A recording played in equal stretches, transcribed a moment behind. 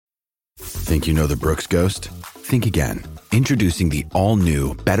Think you know the Brooks Ghost? Think again. Introducing the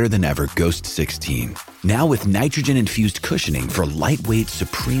all-new, better-than-ever Ghost 16. Now with nitrogen-infused cushioning for lightweight,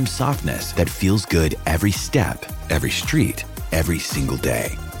 supreme softness that feels good every step, every street, every single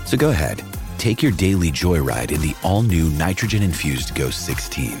day. So go ahead, take your daily joyride in the all-new nitrogen-infused Ghost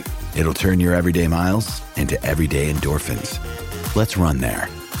 16. It'll turn your everyday miles into everyday endorphins. Let's run there.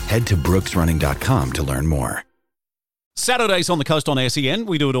 Head to brooksrunning.com to learn more. Saturdays on the Coast on SEN.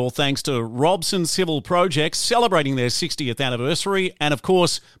 We do it all thanks to Robson Civil Projects, celebrating their 60th anniversary, and of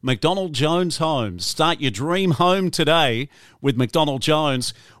course, McDonald Jones Homes. Start your dream home today with McDonald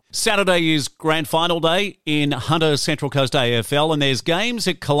Jones. Saturday is grand final day in Hunter Central Coast AFL, and there's games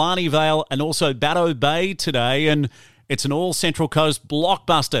at Killarney Vale and also Batto Bay today, and it's an all Central Coast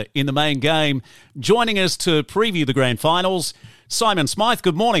blockbuster in the main game. Joining us to preview the grand finals, Simon Smythe.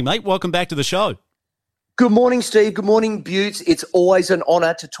 Good morning, mate. Welcome back to the show. Good morning, Steve. Good morning, Buttes. It's always an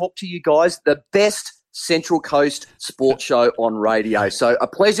honour to talk to you guys, the best Central Coast sports show on radio. So a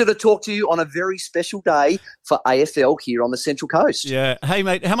pleasure to talk to you on a very special day for AFL here on the Central Coast. Yeah. Hey,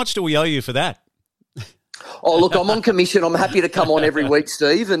 mate, how much do we owe you for that? Oh, look, I'm on commission. I'm happy to come on every week,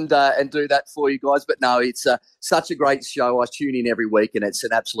 Steve, and do that for you guys. But no, it's such a great show. I tune in every week, and it's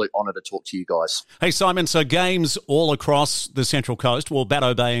an absolute honour to talk to you guys. Hey, Simon, so games all across the Central Coast, well,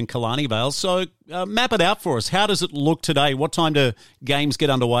 Batto Bay and Killarney Vale. So map it out for us. How does it look today? What time do games get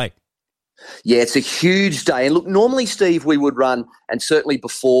underway? Yeah, it's a huge day. And look, normally, Steve, we would run, and certainly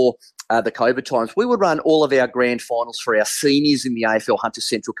before the COVID times, we would run all of our grand finals for our seniors in the AFL Hunter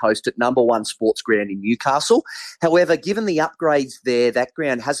Central Coast at number one sports ground in Newcastle. However, given the upgrades there, that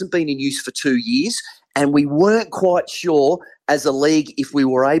ground hasn't been in use for 2 years, and we weren't quite sure as a league if we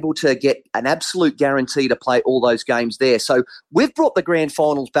were able to get an absolute guarantee to play all those games there. So we've brought the grand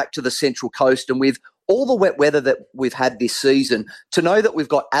finals back to the Central Coast, and with all the wet weather that we've had this season, to know that we've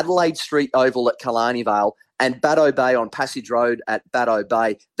got Adelaide Street Oval at Killarney Vale and Batto Bay on Passage Road at Batto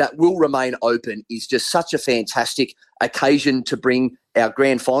Bay that will remain open is just such a fantastic occasion to bring our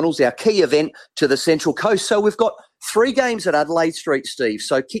grand finals, our key event, to the Central Coast. So we've got 3 games at Adelaide Street, Steve.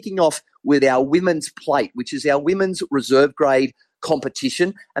 So kicking off with our women's plate, which is our women's reserve grade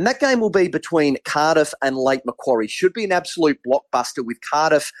competition. And that game will be between Cardiff and Lake Macquarie. Should be an absolute blockbuster with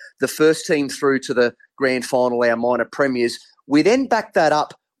Cardiff, the first team through to the grand final, our minor premiers. We then back that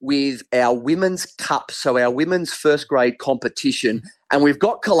up with our Women's Cup, so our women's first grade competition. And we've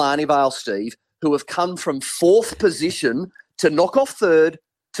got Killarney Vale, Steve, who have come from 4th position to knock off 3rd,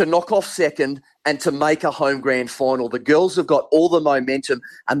 to knock off 2nd, and to make a home grand final. The girls have got all the momentum,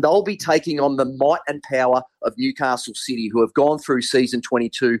 and they'll be taking on the might and power of Newcastle City, who have gone through season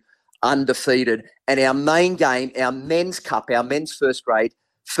 22 undefeated. And our main game, our men's cup, our men's first grade,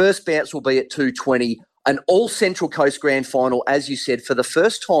 first bounce will be at 2:20. An all Central Coast grand final, as you said, for the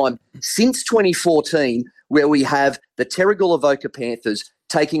first time since 2014, where we have the Terrigal Avoca Panthers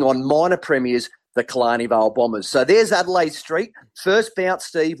taking on minor premiers, the Killarney Vale Bombers. So there's Adelaide Street. First bounce,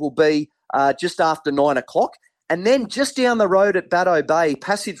 Steve, will be just after 9 o'clock. And then just down the road at Batto Bay,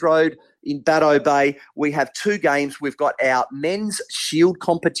 Passage Road in Batto Bay, we have 2 games. We've got our men's shield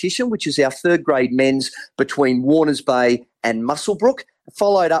competition, which is our 3rd grade men's between Warners Bay and Muswellbrook,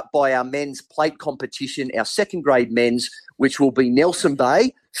 followed up by our men's plate competition, our 2nd grade men's, which will be Nelson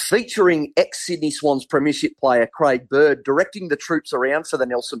Bay, featuring ex-Sydney Swans premiership player Craig Bird, directing the troops around for the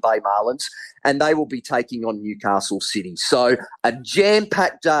Nelson Bay Marlins, and they will be taking on Newcastle City. So a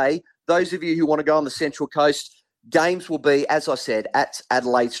jam-packed day. Those of you who want to go on the Central Coast, games will be, as I said, at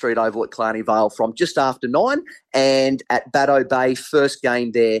Adelaide Street Oval at Killarney Vale from just after 9, and at Batto Bay, first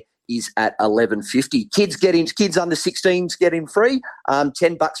game there is at 11:50. Kids under 16s get in free.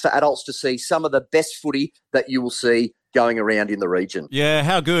 $10 for adults to see some of the best footy that you will see going around in the region. Yeah,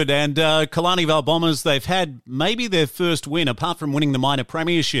 how good. And Killarney Vale Bombers, they've had maybe their first win, apart from winning the minor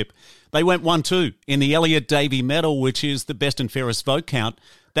premiership. They went 1-2 in the Elliot Davey Medal, which is the best and fairest vote count.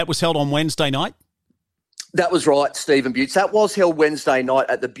 That was held on Wednesday night. That was right, Stephen Butts. That was held Wednesday night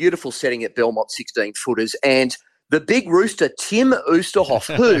at the beautiful setting at Belmont 16-footers. And the big rooster, Tim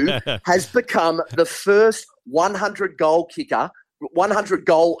Oosterhoff, who has become the first 100-goal kicker in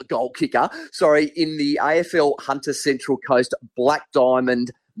the AFL Hunter Central Coast Black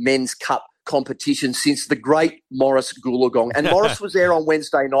Diamond Men's Cup competition since the great Morris Goolagong. And Morris was there on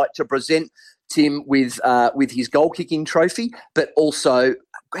Wednesday night to present Tim with his goal-kicking trophy, but also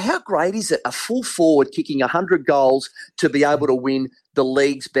how great is it, a full forward kicking 100 goals to be able to win the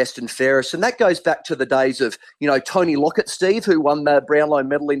league's best and fairest? And that goes back to the days of, Tony Lockett, Steve, who won the Brownlow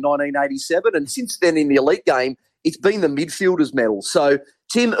medal in 1987. And since then in the elite game, it's been the midfielders medal. So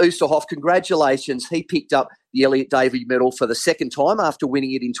Tim Oosterhoff, congratulations. He picked up the Elliot Davey medal for the second time after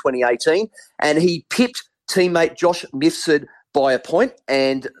winning it in 2018, and he pipped teammate Josh Mifsud by a point.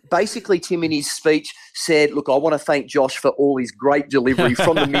 And basically, Tim in his speech said, look, I want to thank Josh for all his great delivery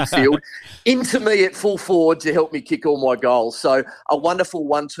from the midfield into me at full forward to help me kick all my goals. So a wonderful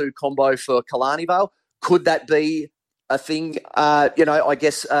 1-2 combo for Killarney Vale. Could that be a thing, I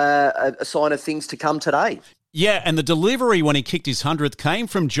guess a sign of things to come today? Yeah, and the delivery when he kicked his 100th came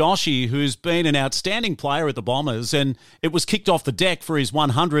from Joshy, who's been an outstanding player at the Bombers, and it was kicked off the deck for his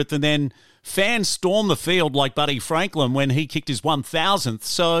 100th, and then fans stormed the field like Buddy Franklin when he kicked his 1,000th.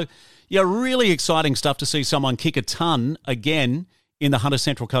 So, yeah, really exciting stuff to see someone kick a ton again in the Hunter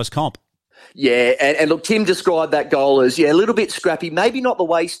Central Coast comp. Yeah, and look, Tim described that goal as, a little bit scrappy. Maybe not the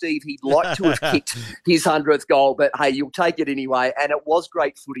way, Steve, he'd like to have kicked his 100th goal, but hey, you'll take it anyway. And it was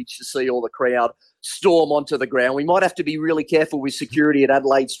great footage to see all the crowd storm onto the ground. We might have to be really careful with security at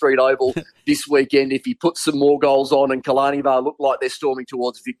Adelaide Street Oval this weekend if he puts some more goals on and Killarney Vale look like they're storming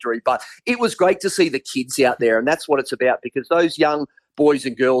towards victory. But it was great to see the kids out there, and that's what it's about, because those young boys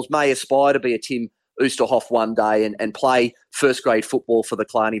and girls may aspire to be a Tim Oosterhoff one day and play first-grade football for the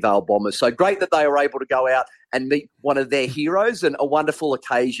Killarney Vale Bombers. So great that they were able to go out and meet one of their heroes, and a wonderful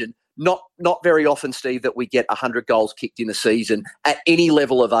occasion. Not very often, Steve, that we get 100 goals kicked in a season at any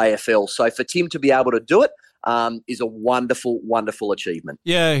level of AFL. So for Tim to be able to do it is a wonderful, wonderful achievement.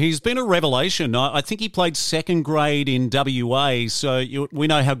 Yeah, he's been a revelation. I think he played second grade in WA, so we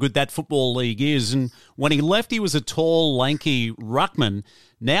know how good that football league is. And when he left, he was a tall, lanky ruckman.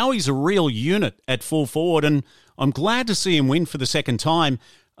 Now he's a real unit at full forward, and I'm glad to see him win for the second time.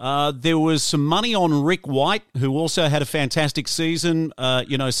 There was some money on Rick White, who also had a fantastic season,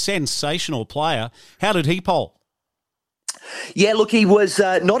 sensational player. How did he poll? Yeah, look, he was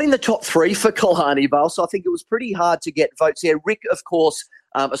not in the top three for Killarney Vale, so I think it was pretty hard to get votes. Yeah, Rick, of course,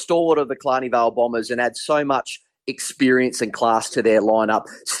 a stalwart of the Killarney Vale Bombers and adds so much experience and class to their lineup.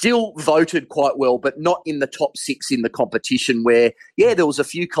 Still voted quite well, but not in the top six in the competition where, there was a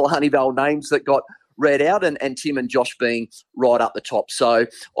few Killarney Vale names that got read out, and Tim and Josh being right up the top. So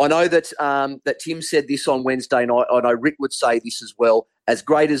I know that that Tim said this on Wednesday night. I know Rick would say this as well. As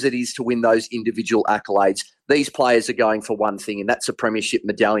great as it is to win those individual accolades, these players are going for one thing, and that's a premiership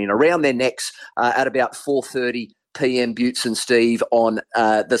medallion around their necks at about 4:30 p.m. Butts and Steve on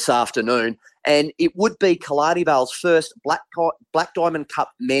this afternoon. And it would be Killarney Vale's first Black Diamond Cup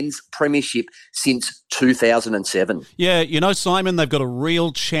men's premiership since 2007. Yeah, Simon, they've got a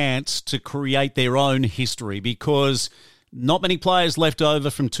real chance to create their own history because not many players left over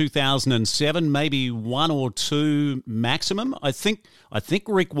from 2007, maybe one or two maximum. I think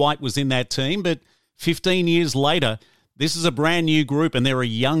Rick White was in that team, but 15 years later, this is a brand new group, and they're a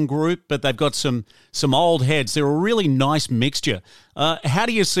young group, but they've got some old heads. They're a really nice mixture. How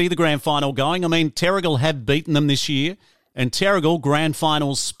do you see the grand final going? I mean, Terrigal have beaten them this year, and Terrigal, grand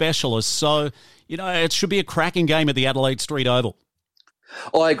finals specialists. So, it should be a cracking game at the Adelaide Street Oval.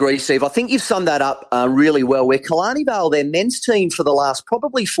 I agree, Steve. I think you've summed that up really well. Where Killarney Vale, their men's team for the last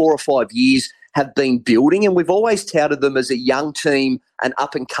probably 4 or 5 years, have been building, and we've always touted them as a young team, an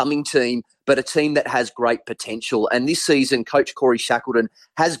up-and-coming team, but a team that has great potential. And this season, Coach Corey Shackleton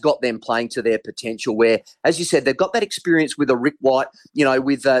has got them playing to their potential where, as you said, they've got that experience with a Rick White,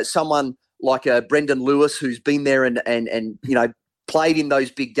 with someone like a Brendan Lewis who's been there and played in those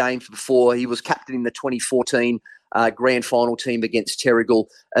big games before. He was captain in the 2014 grand final team against Terrigal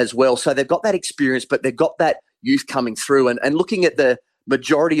as well. So they've got that experience, but they've got that youth coming through. And looking at the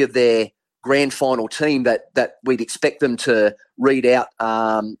majority of their grand final team that we'd expect them to read out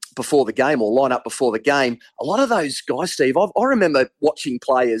before the game or line up before the game, a lot of those guys, Steve, I remember watching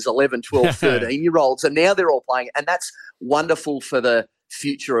players 11, 12, 13-year-olds, and now they're all playing. And that's wonderful for the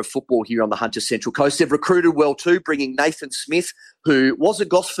future of football here on the Hunter Central Coast. They've recruited well too, bringing Nathan Smith, who was a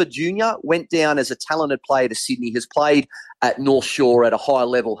Gosford junior, went down as a talented player to Sydney, has played at North Shore at a high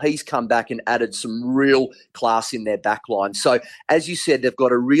level. He's come back and added some real class in their backline. So, as you said, they've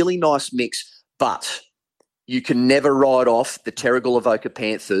got a really nice mix, but you can never write off the Terrigal Avoca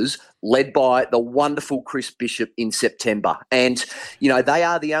Panthers, led by the wonderful Chris Bishop in September. And, they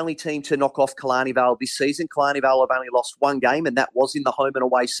are the only team to knock off Killarney Vale this season. Killarney Vale have only lost one game, and that was in the home and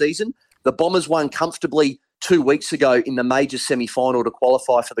away season. The Bombers won comfortably 2 weeks ago in the major semi-final to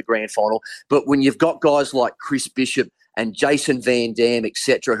qualify for the grand final. But when you've got guys like Chris Bishop and Jason Van Dam,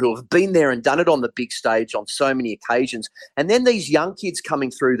 etc., who have been there and done it on the big stage on so many occasions, and then these young kids coming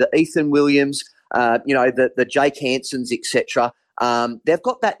through, the Ethan Williams, the Jake Hansons, etc., they've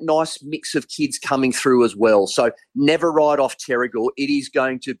got that nice mix of kids coming through as well. So never write off Terrigal. It is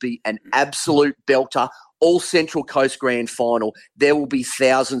going to be an absolute belter all Central Coast Grand Final, there will be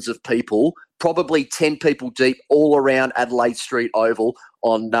thousands of people, probably 10 people deep, all around Adelaide Street Oval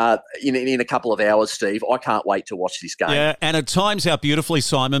on in a couple of hours, Steve. I can't wait to watch this game. Yeah, and it times out beautifully,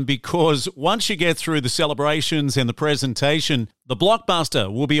 Simon, because once you get through the celebrations and the presentation, the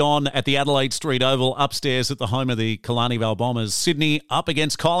blockbuster will be on at the Adelaide Street Oval upstairs at the home of the Killarney Vale Bombers. Sydney up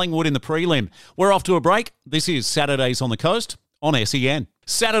against Collingwood in the prelim. We're off to a break. This is Saturdays on the Coast on SEN.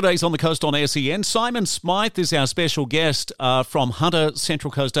 Saturdays on the Coast on SEN. Simon Smythe is our special guest from Hunter,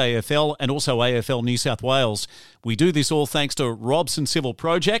 Central Coast AFL and also AFL New South Wales. We do this all thanks to Robson Civil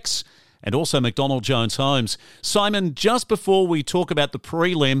Projects and also McDonald Jones Homes. Simon, just before we talk about the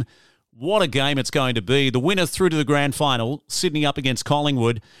prelim, what a game it's going to be. The winner through to the grand final, Sydney up against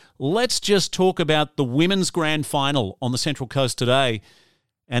Collingwood. Let's just talk about the women's grand final on the Central Coast today.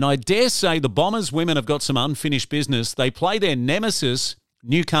 And I dare say the Bombers women have got some unfinished business. They play their nemesis,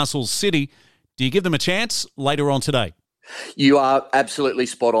 Newcastle City. Do you give them a chance later on today? You are absolutely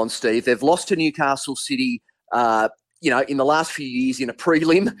spot on, Steve. They've lost to Newcastle City, in the last few years in a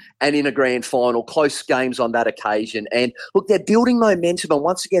prelim and in a grand final, close games on that occasion. And look, they're building momentum. And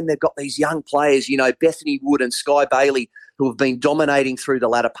once again, they've got these young players, Bethany Wood and Sky Bailey, who have been dominating through the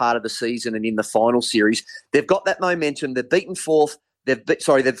latter part of the season and in the final series. They've got that momentum. They've beaten fourth.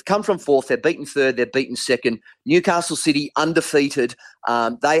 They've come from fourth. They've beaten third. They've beaten second. Newcastle City undefeated.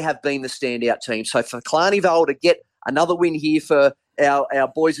 They have been the standout team. So for Killarney Vale to get another win here for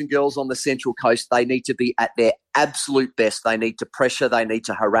our boys and girls on the Central Coast, they need to be at their absolute best. They need to pressure. They need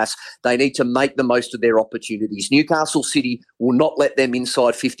to harass. They need to make the most of their opportunities. Newcastle City will not let them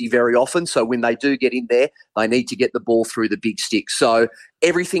inside 50 very often. So when they do get in there, they need to get the ball through the big stick. So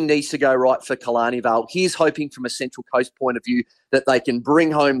everything needs to go right for Killarney Vale. Here's hoping from a Central Coast point of view that they can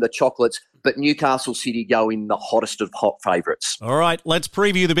bring home the chocolates, but Newcastle City go in the hottest of hot favourites. All right, let's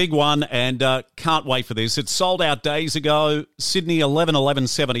preview the big one, and can't wait for this. It sold out days ago. Sydney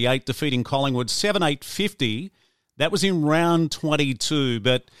 11-11-78, defeating Collingwood 7-8-50. That was in round 22,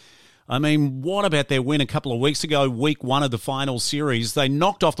 but I mean, what about their win a couple of weeks ago, week one of the final series? They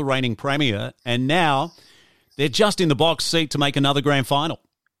knocked off the reigning premier, and now they're just in the box seat to make another grand final.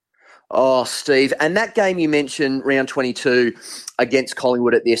 Oh, Steve. And that game you mentioned, round 22 against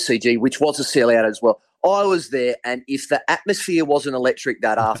Collingwood at the SCG, which was a sellout as well. I was there, and if the atmosphere wasn't electric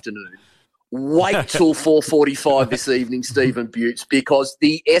that afternoon, wait till 4:45 this evening, Stephen Butts, because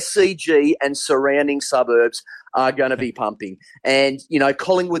the SCG and surrounding suburbs are going to be pumping. And,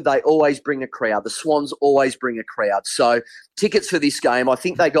 Collingwood, they always bring a crowd. The Swans always bring a crowd. So tickets for this game, I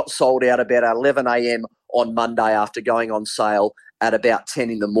think they got sold out about 11 a.m. on Monday after going on sale at about 10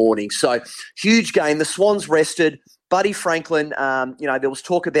 in the morning. So huge game. The Swans rested. Buddy Franklin, there was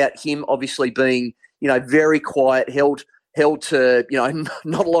talk about him obviously being, very quiet, held to,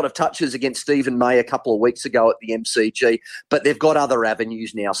 not a lot of touches against Stephen May a couple of weeks ago at the MCG, but they've got other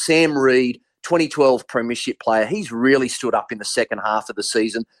avenues now. Sam Reid, 2012 premiership player, he's really stood up in the second half of the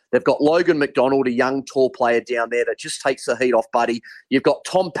season. They've got Logan McDonald, a young, tall player down there that just takes the heat off Buddy. You've got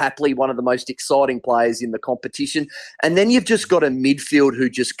Tom Papley, one of the most exciting players in the competition. And then you've just got a midfield who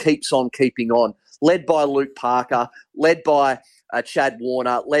just keeps on keeping on, led by Luke Parker, led by Chad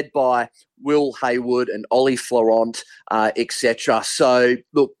Warner, led by Will Hayward and Ollie Florent, etc. So,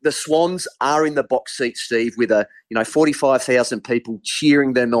 look, the Swans are in the box seat, Steve, with 45,000 people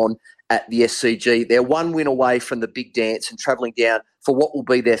cheering them on at the SCG. They're one win away from the big dance and travelling down for what will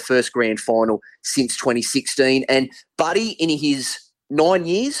be their first grand final since 2016. And Buddy, in his 9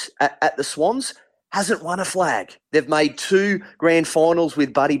 years at the Swans, hasn't won a flag. They've made 2 grand finals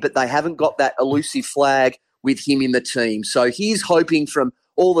with Buddy, but they haven't got that elusive flag with him in the team. So he's hoping from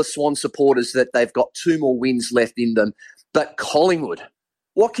all the Swan supporters that they've got 2 more wins left in them. But Collingwood,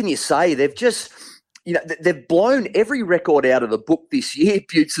 what can you say? They've just... they've blown every record out of the book this year,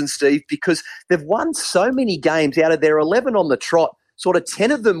 Butts and Steve, because they've won so many games. Out of their 11 on the trot, sort of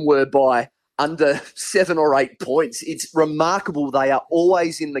 10 of them were by under 7 or 8 points. It's remarkable. They are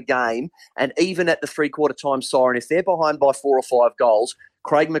always in the game, and even at the three-quarter time siren, if they're behind by 4 or 5 goals,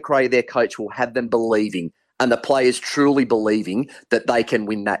 Craig McRae, their coach, will have them believing, and the players truly believing that they can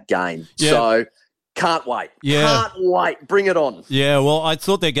win that game. Yeah. So... can't wait. Yeah. Can't wait. Bring it on. Yeah, well, I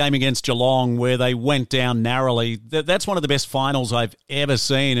thought their game against Geelong, where they went down narrowly, that's one of the best finals I've ever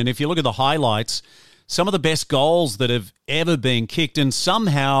seen. And if you look at the highlights, some of the best goals that have ever been kicked, and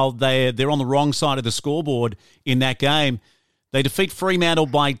somehow they're on the wrong side of the scoreboard in that game. They defeat Fremantle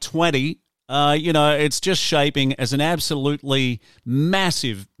by 20. It's just shaping as an absolutely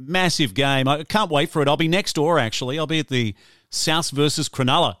massive, massive game. I can't wait for it. I'll be next door, actually. I'll be at the Souths versus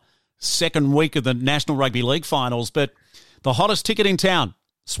Cronulla second week of the National Rugby League finals, but the hottest ticket in town,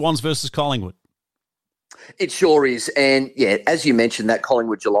 Swans versus Collingwood. It sure is. And, yeah, as you mentioned, that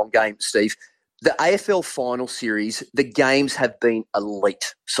Collingwood-Geelong game, Steve, the AFL final series, the games have been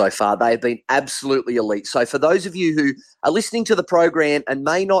elite so far. They have been absolutely elite. So for those of you who are listening to the program and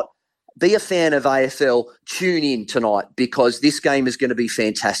may not be a fan of AFL, tune in tonight because this game is going to be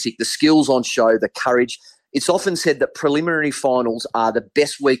fantastic. The skills on show, the courage. It's often said that preliminary finals are the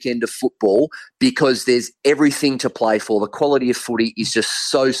best weekend of football because there's everything to play for. The quality of footy is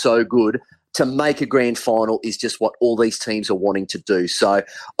just so, so good. To make a grand final is just what all these teams are wanting to do. So I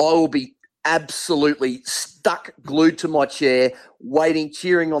will be absolutely stuck, glued to my chair, waiting,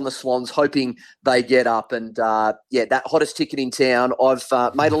 cheering on the Swans, hoping they get up. And, that hottest ticket in town. I've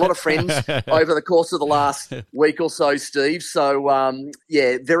made a lot of friends over the course of the last week or so, Steve. So,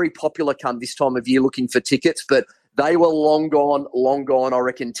 very popular come this time of year looking for tickets. But they were long gone, I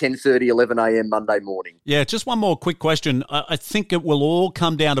reckon, 10:30, 11 a.m. Monday morning. Yeah, just one more quick question. I think it will all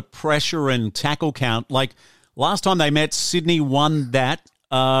come down to pressure and tackle count. Like last time they met, Sydney won that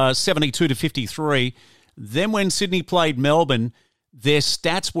 72-53. Then when Sydney played Melbourne, their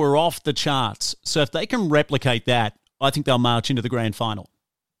stats were off the charts. So if they can replicate that, I think they'll march into the grand final.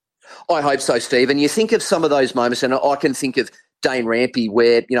 I hope so, Steve. And you think of some of those moments, and I can think of Dane Rampy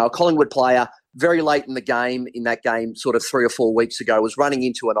where, a Collingwood player very late in the game, in that game sort of 3 or 4 weeks ago, was running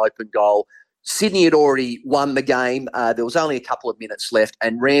into an open goal. Sydney had already won the game. There was only a couple of minutes left,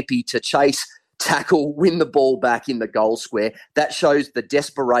 and Rampy to chase, tackle, win the ball back in the goal square. That shows the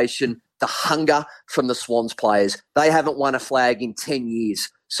desperation, the hunger from the Swans players. They haven't won a flag in 10 years.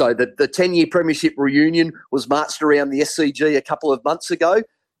 So the 10-year premiership reunion was marched around the SCG a couple of months ago.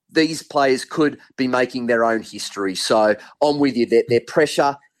 These players could be making their own history. So I'm with you. Their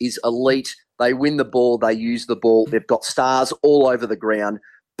pressure is elite. They win the ball. They use the ball. They've got stars all over the ground.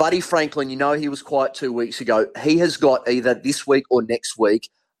 Buddy Franklin, he was quiet 2 weeks ago. He has got either this week or next week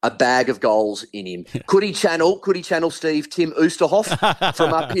a bag of goals in him. Could he channel, Steve, Tim Oosterhoff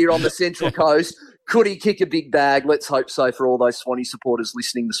from up here on the Central Coast? Could he kick a big bag? Let's hope so for all those Swanee supporters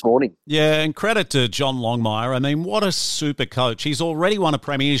listening this morning. Yeah, and credit to John Longmire. I mean, what a super coach. He's already won a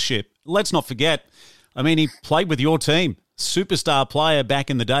premiership. Let's not forget, he played with your team. Superstar player back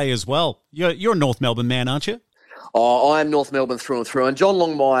in the day as well. You're a North Melbourne man, aren't you? Oh, I am North Melbourne through and through. And John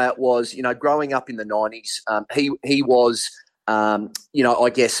Longmire was, growing up in the 90s, he was,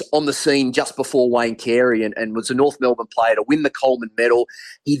 I guess, on the scene just before Wayne Carey and was a North Melbourne player to win the Coleman medal.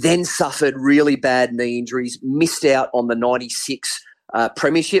 He then suffered really bad knee injuries, missed out on the 96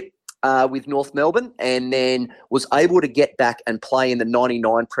 premiership with North Melbourne, and then was able to get back and play in the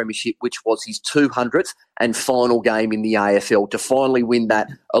 99 premiership, which was his 200th and final game in the AFL to finally win that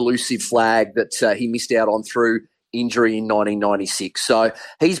elusive flag that he missed out on through injury in 1996. So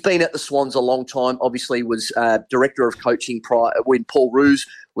he's been at the Swans a long time. Obviously was director of coaching prior when Paul Roos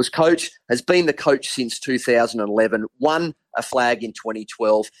was coach, has been the coach since 2011, won a flag in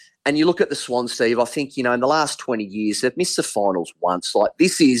 2012. And you look at the Swans, Steve, I think, in the last 20 years, they've missed the finals once. Like,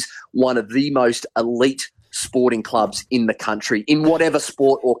 this is one of the most elite sporting clubs in the country, in whatever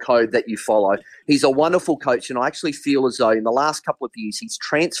sport or code that you follow. He's a wonderful coach, and I actually feel as though in the last couple of years he's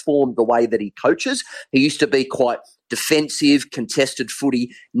transformed the way that he coaches. He used to be quite defensive, contested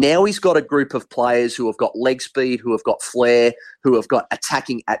footy. Now he's got a group of players who have got leg speed, who have got flair, who have got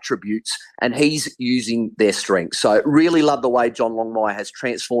attacking attributes, and he's using their strengths. So really love the way John Longmire has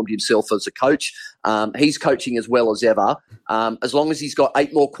transformed himself as a coach. He's coaching as well as ever. As long as he's got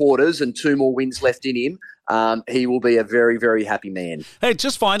 8 more quarters and 2 more wins left in him, he will be a very, very happy man. Hey,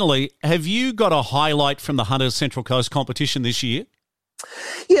 just finally, have you got a highlight from the Hunters Central Coast competition this year?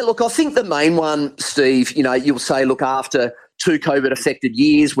 Yeah, look, I think the main one, Steve, you'll say, look, after 2 COVID-affected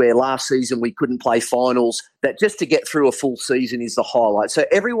years where last season we couldn't play finals, that just to get through a full season is the highlight. So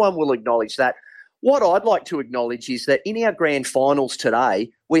everyone will acknowledge that. What I'd like to acknowledge is that in our grand finals today,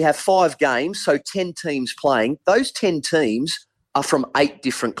 we have 5 games, so 10 teams playing. Those 10 teams are from 8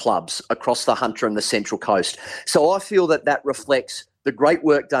 different clubs across the Hunter and the Central Coast. So I feel that reflects the great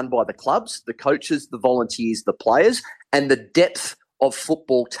work done by the clubs, the coaches, the volunteers, the players, and the depth of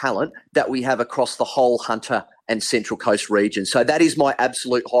football talent that we have across the whole Hunter and Central Coast region. So that is my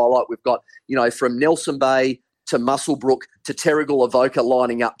absolute highlight. We've got, from Nelson Bay to Muswellbrook to Terrigal Avoca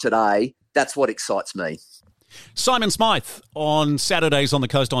lining up today. That's what excites me. Simon Smythe on Saturdays on the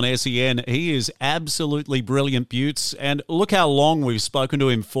Coast on SEN. He is absolutely brilliant, Butts. And look how long we've spoken to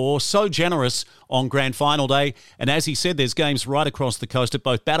him for. So generous on Grand Final Day. And as he said, there's games right across the coast at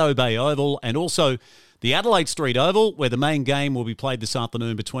both Batto Bay Oval and also the Adelaide Street Oval, where the main game will be played this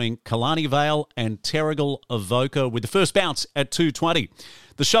afternoon between Killarney Vale and Terrigal Avoca, with the first bounce at 2:20.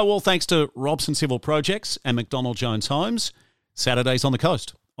 The show all thanks to Robson Civil Projects and McDonald Jones Homes. Saturdays on the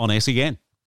Coast on SEN.